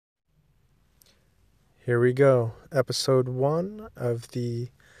Here we go. Episode 1 of the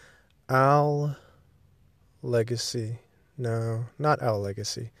Al Legacy. No, not Al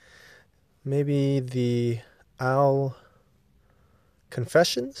Legacy. Maybe the Al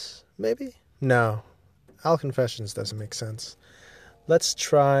Confessions? Maybe? No. Al Confessions doesn't make sense. Let's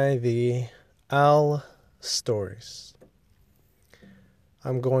try the Al Stories.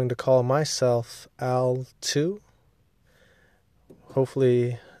 I'm going to call myself Al 2.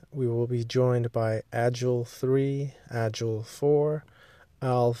 Hopefully we will be joined by Agile 3, Agile 4,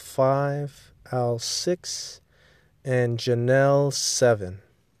 Al 5, Al 6, and Janelle 7.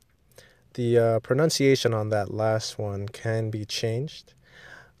 The pronunciation on that last one can be changed.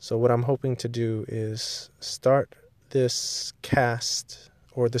 So what I'm hoping to do is start this cast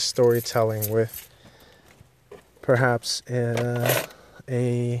or the storytelling with perhaps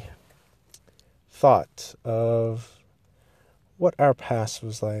a thought of what our past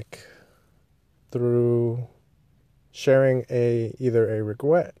was like through sharing either a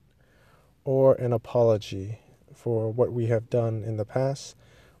regret or an apology for what we have done in the past,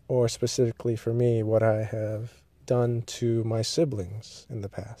 or specifically for me, what I have done to my siblings in the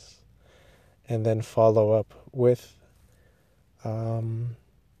past. And then follow up with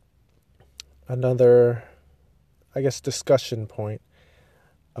another, discussion point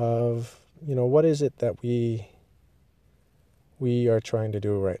of, what is it that we are trying to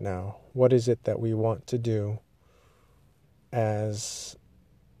do right now? What is it that we want to do as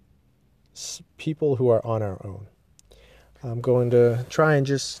people who are on our own? I'm going to try and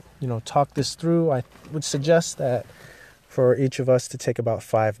just, talk this through. I would suggest that for each of us to take about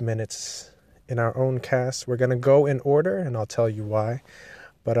 5 minutes in our own cast. We're going to go in order, and I'll tell you why.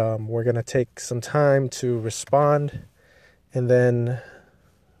 But we're going to take some time to respond, and then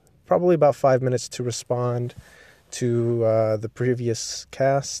probably about 5 minutes to respond to the previous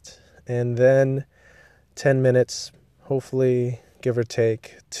cast, and then 10 minutes, hopefully, give or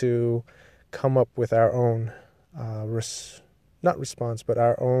take, to come up with our own not response, but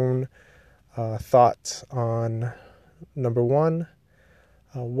our own thoughts on, number one,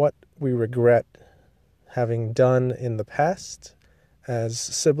 what we regret having done in the past as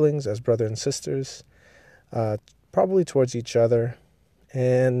siblings, as brother and sisters, probably towards each other,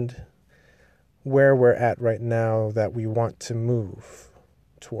 and where we're at right now that we want to move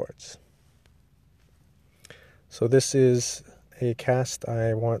towards. So this is a cast.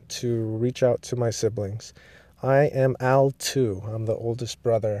 I want to reach out to my siblings. I am Al 2. I'm the oldest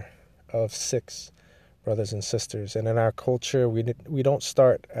brother of 6 brothers and sisters. And in our culture, we don't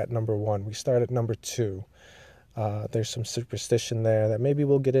start at number 1. We start at number 2. There's some superstition there that maybe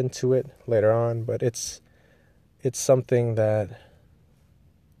we'll get into it later on, but it's something that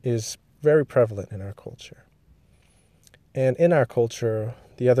is very prevalent in our culture. And in our culture,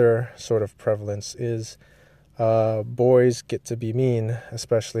 the other sort of prevalence is boys get to be mean,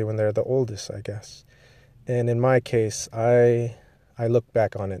 especially when they're the oldest, I guess. And in my case, I look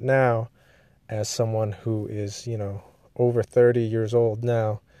back on it now as someone who is, over 30 years old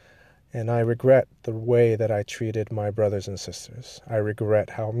now, and I regret the way that I treated my brothers and sisters. I regret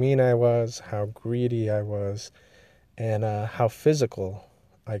how mean I was, how greedy I was, and how physical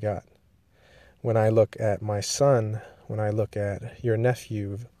I got. When I look at my son, when I look at your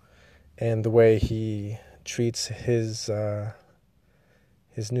nephew, and the way he treats his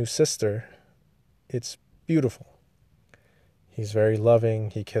new sister, it's beautiful. He's very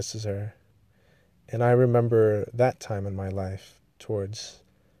loving. He kisses her. And I remember that time in my life towards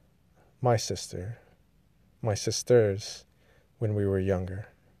my sister, my sisters, when we were younger.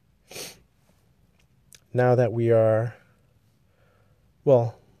 Now that we are,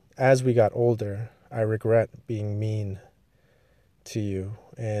 as we got older, I regret being mean to you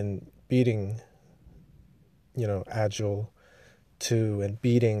and beating, Agile 2 and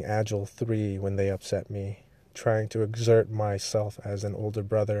beating Agile 3 when they upset me, trying to exert myself as an older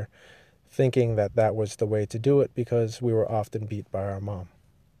brother, thinking that was the way to do it because we were often beat by our mom.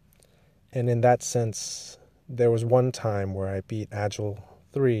 And in that sense, there was one time where I beat Agile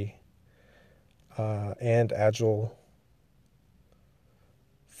 3 and Agile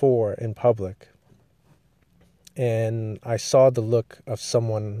 4 in public. And I saw the look of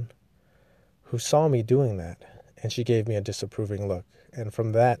someone who saw me doing that, and she gave me a disapproving look. And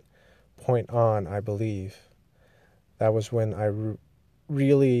from that point on, I believe, that was when I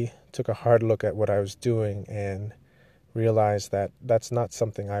really took a hard look at what I was doing and realized that that's not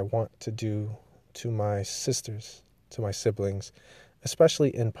something I want to do to my sisters, to my siblings,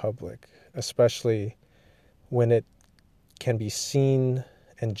 especially in public, especially when it can be seen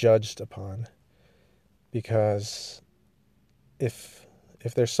and judged upon. Because if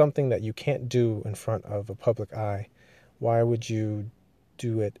if there's something that you can't do in front of a public eye, why would you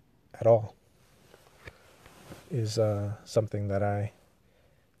do it at all? Is something that I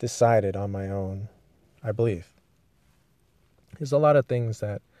decided on my own, I believe. There's a lot of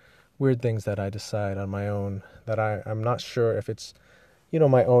weird things that I decide on my own that I'm not sure if it's,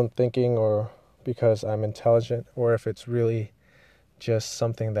 my own thinking or because I'm intelligent, or if it's really just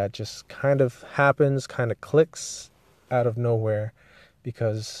something that just kind of happens, kind of clicks out of nowhere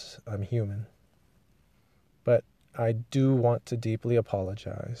because I'm human. But I do want to deeply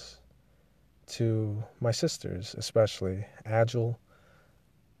apologize to my sisters, especially Agile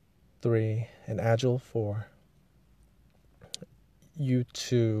 3 and Agile 4. You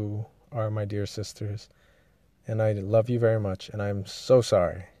two are my dear sisters, and I love you very much, and I'm so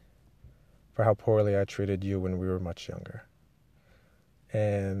sorry for how poorly I treated you when we were much younger.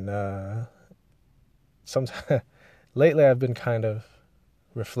 And sometimes lately I've been kind of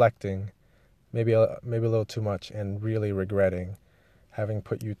reflecting, maybe a little too much, and really regretting having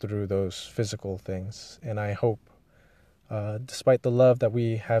put you through those physical things. And I hope, despite the love that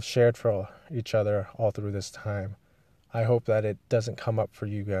we have shared for each other all through this time, I hope that it doesn't come up for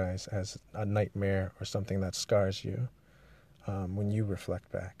you guys as a nightmare or something that scars you when you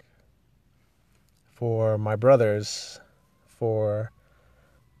reflect back. For my brothers, for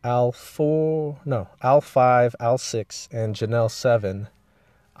Al5, Al6, and Janelle 7,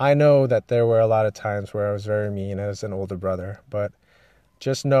 I know that there were a lot of times where I was very mean as an older brother, but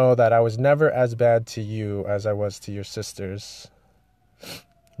just know that I was never as bad to you as I was to your sisters,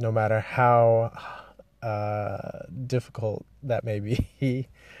 no matter how difficult that may be,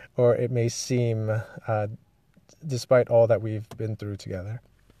 or it may seem, despite all that we've been through together.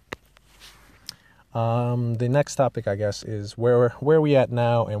 The next topic, I guess, is where we at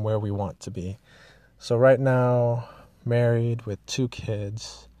now and where we want to be. So right now, married with 2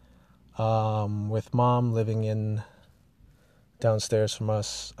 kids, with mom living in downstairs from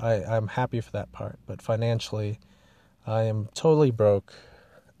us. I'm happy for that part, but financially, I am totally broke,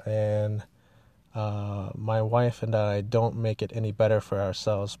 and my wife and I don't make it any better for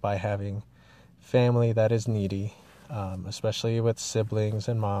ourselves by having family that is needy, especially with siblings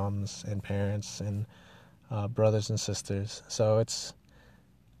and moms and parents and brothers and sisters. So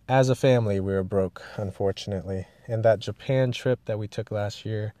as a family, we were broke, unfortunately. And that Japan trip that we took last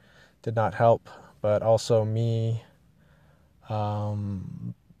year did not help, but also me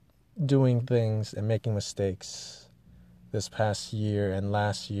doing things and making mistakes this past year and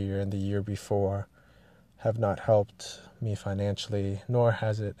last year and the year before have not helped me financially, nor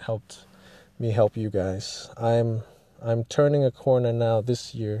has it helped me help you guys. I'm turning a corner now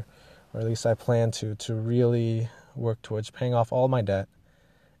this year, or at least I plan to really work towards paying off all my debt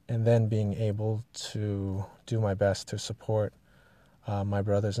and then being able to do my best to support my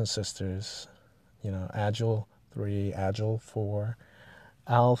brothers and sisters, Agile 3, Agile 4,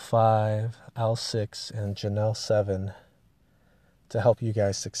 Al5, Al6, and Janelle 7 to help you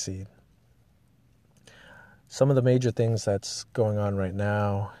guys succeed. Some of the major things that's going on right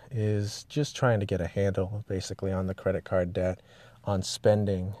now is just trying to get a handle, basically, on the credit card debt, on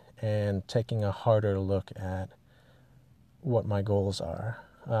spending, and taking a harder look at what my goals are.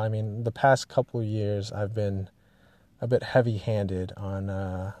 I mean, the past couple of years, I've been a bit heavy-handed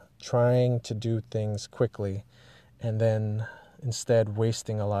on trying to do things quickly, and then instead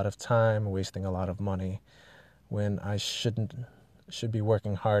wasting a lot of time, wasting a lot of money, when I should be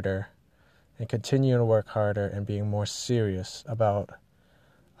working harder and continuing to work harder and being more serious about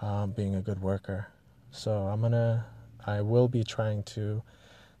being a good worker. So I will be trying to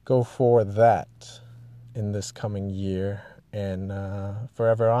go for that in this coming year, and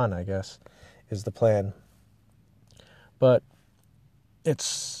forever on, I guess, is the plan. But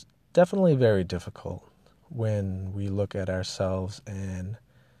it's definitely very difficult when we look at ourselves and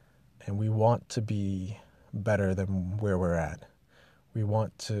we want to be better than where we're at. We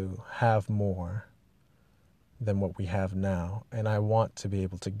want to have more than what we have now, and I want to be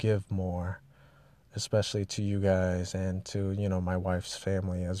able to give more, especially to you guys and to, my wife's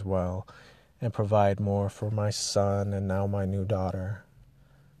family as well, and provide more for my son and now my new daughter,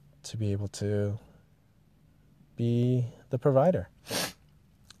 to be able to be the provider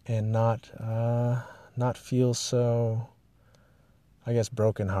and not feel so, I guess,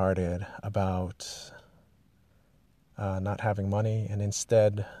 brokenhearted about not having money, and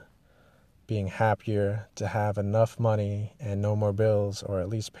instead being happier to have enough money and no more bills, or at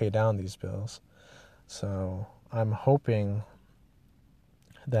least pay down these bills. So I'm hoping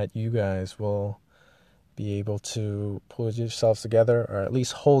that you guys will be able to pull yourselves together, or at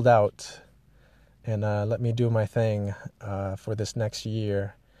least hold out and let me do my thing for this next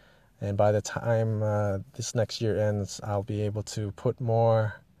year. And by the time this next year ends, I'll be able to put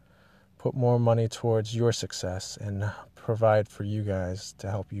more money towards your success and provide for you guys to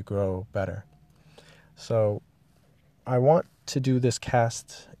help you grow better. So I want to do this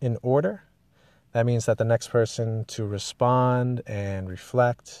cast in order. That means that the next person to respond and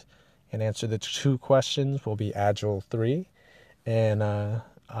reflect and answer the 2 questions will be Agile 3. And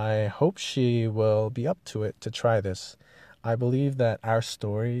I hope she will be up to it to try this. I believe that our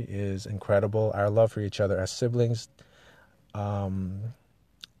story is incredible. Our love for each other as siblings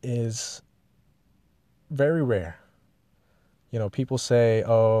is very rare. You know, people say,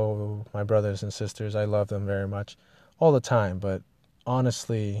 oh, my brothers and sisters, I love them very much all the time. But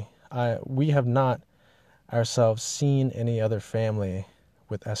honestly, we have not ourselves seen any other family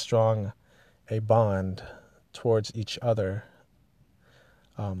with as strong a bond towards each other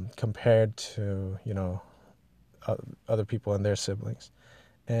compared to, other people and their siblings.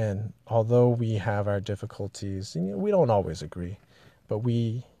 And although we have our difficulties, we don't always agree, but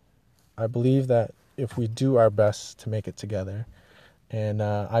I believe that if we do our best to make it together, and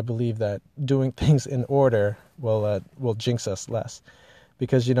I believe that doing things in order will jinx us less,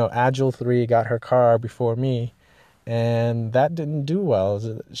 because Agile 3 got her car before me, and that didn't do well.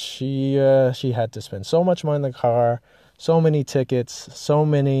 She had to spend so much money in the car, so many tickets, so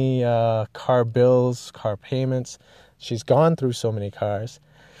many car bills, car payments. She's gone through so many cars,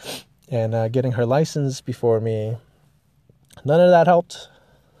 and getting her license before me, none of that helped.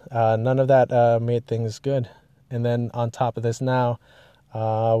 None of that made things good. And then on top of this now,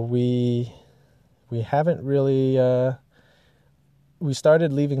 we haven't really, we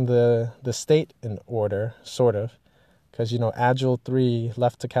started leaving the state in order, sort of, because, Agile 3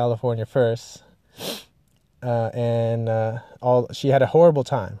 left to California first, and she had a horrible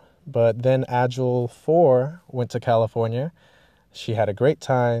time. But then Agile 4 went to California. She had a great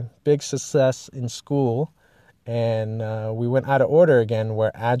time, big success in school. And we went out of order again,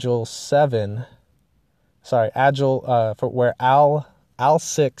 where Agile 6, Al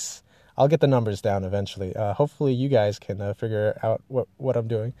 6, I'll get the numbers down eventually. Hopefully you guys can figure out what I'm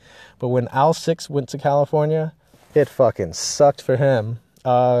doing. But when Al 6 went to California, it fucking sucked for him.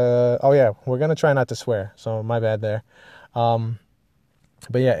 Oh yeah, we're going to try not to swear, so my bad there. But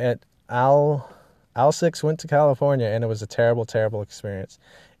yeah, Al 6 went to California, and it was a terrible, terrible experience.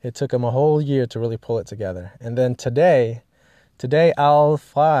 It took him a whole year to really pull it together. And then today, Al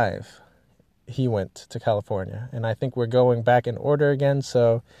 5, he went to California. And I think we're going back in order again.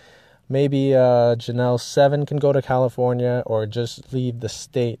 So maybe Janelle 7 can go to California, or just leave the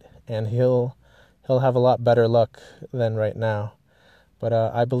state, and he'll have a lot better luck than right now. But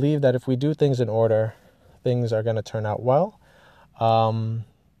I believe that if we do things in order, things are going to turn out well. In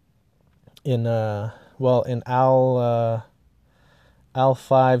Al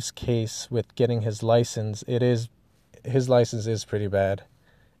 5's case with getting his license, his license is pretty bad,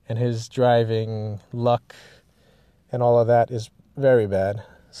 and his driving luck and all of that is very bad.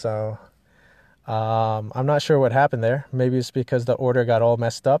 So I'm not sure what happened there. Maybe it's because the order got all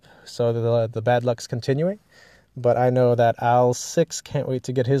messed up, so the bad luck's continuing. But I know that Al 6 can't wait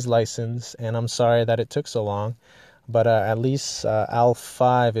to get his license, and I'm sorry that it took so long. But at least Al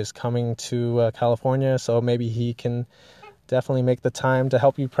 5 is coming to California, so maybe he can definitely make the time to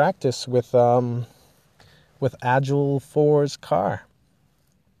help you practice with Agile 4's car.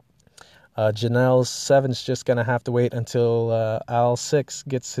 Janelle 7's just going to have to wait until Al 6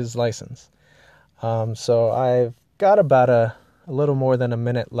 gets his license. So I've got about a little more than a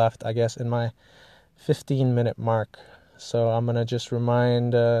minute left, I guess, in my 15-minute mark. So I'm going to just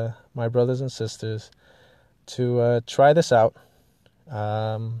remind my brothers and sisters to try this out.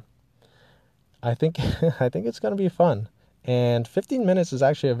 I think it's going to be fun. And 15 minutes is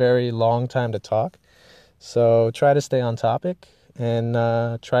actually a very long time to talk. So try to stay on topic, and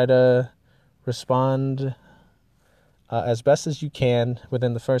try to respond as best as you can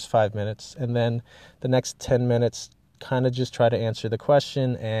within the first 5 minutes. And then the next 10 minutes, kind of just try to answer the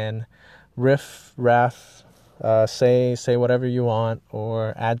question and raff, say whatever you want,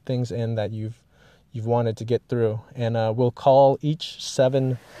 or add things in that you've wanted to get through. And we'll call each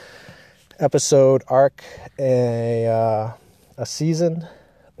 7-episode arc a season,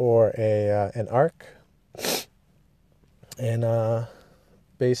 or an arc, and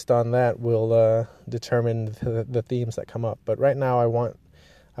based on that we'll determine the themes that come up. But right now I want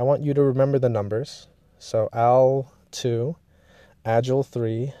you to remember the numbers. So Al 2, Agile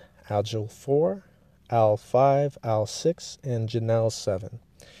 3, Agile 4, Al 5, Al 6, and Janelle 7.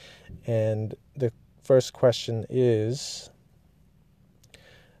 And the first question is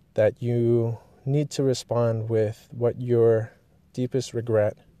that you need to respond with what your deepest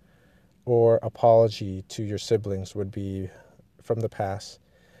regret or apology to your siblings would be from the past,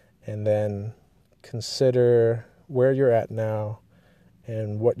 and then consider where you're at now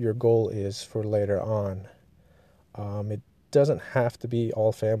and what your goal is for later on. It doesn't have to be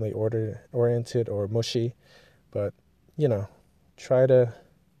all family oriented or mushy, but try to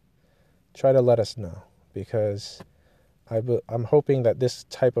let us know, because I'm hoping that this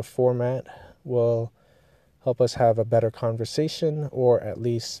type of format will help us have a better conversation, or at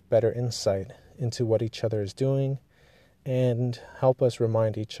least better insight into what each other is doing, and help us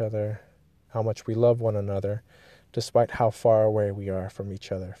remind each other how much we love one another, despite how far away we are from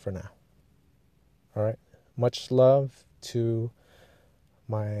each other for now. All right. Much love to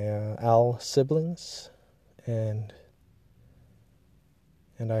my Al siblings, and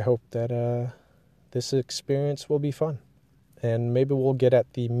I hope that this experience will be fun, and maybe we'll get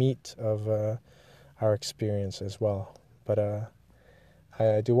at the meat of our experience as well. But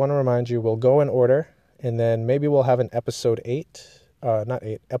I do want to remind you, we'll go in order, and then maybe we'll have an episode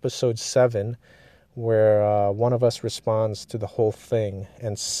 7, where one of us responds to the whole thing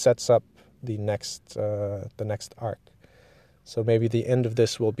and sets up the next arc. So maybe the end of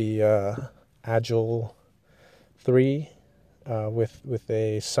this will be Agile 3, with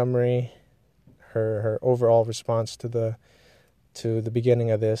a summary, her overall response to the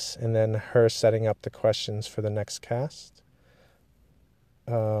beginning of this, and then her setting up the questions for the next cast.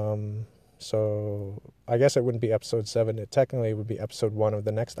 So I guess it wouldn't be episode 7. It technically would be episode 1 of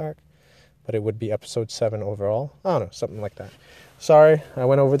the next arc, but it would be episode 7 overall. I don't know, something like that. Sorry, I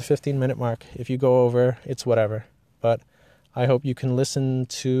went over the 15-minute mark. If you go over, it's whatever. But I hope you can listen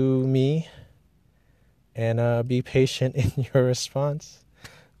to me and be patient in your response,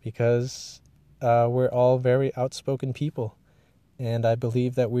 because we're all very outspoken people, and I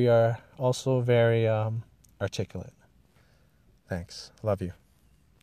believe that we are also very articulate. Thanks. Love you.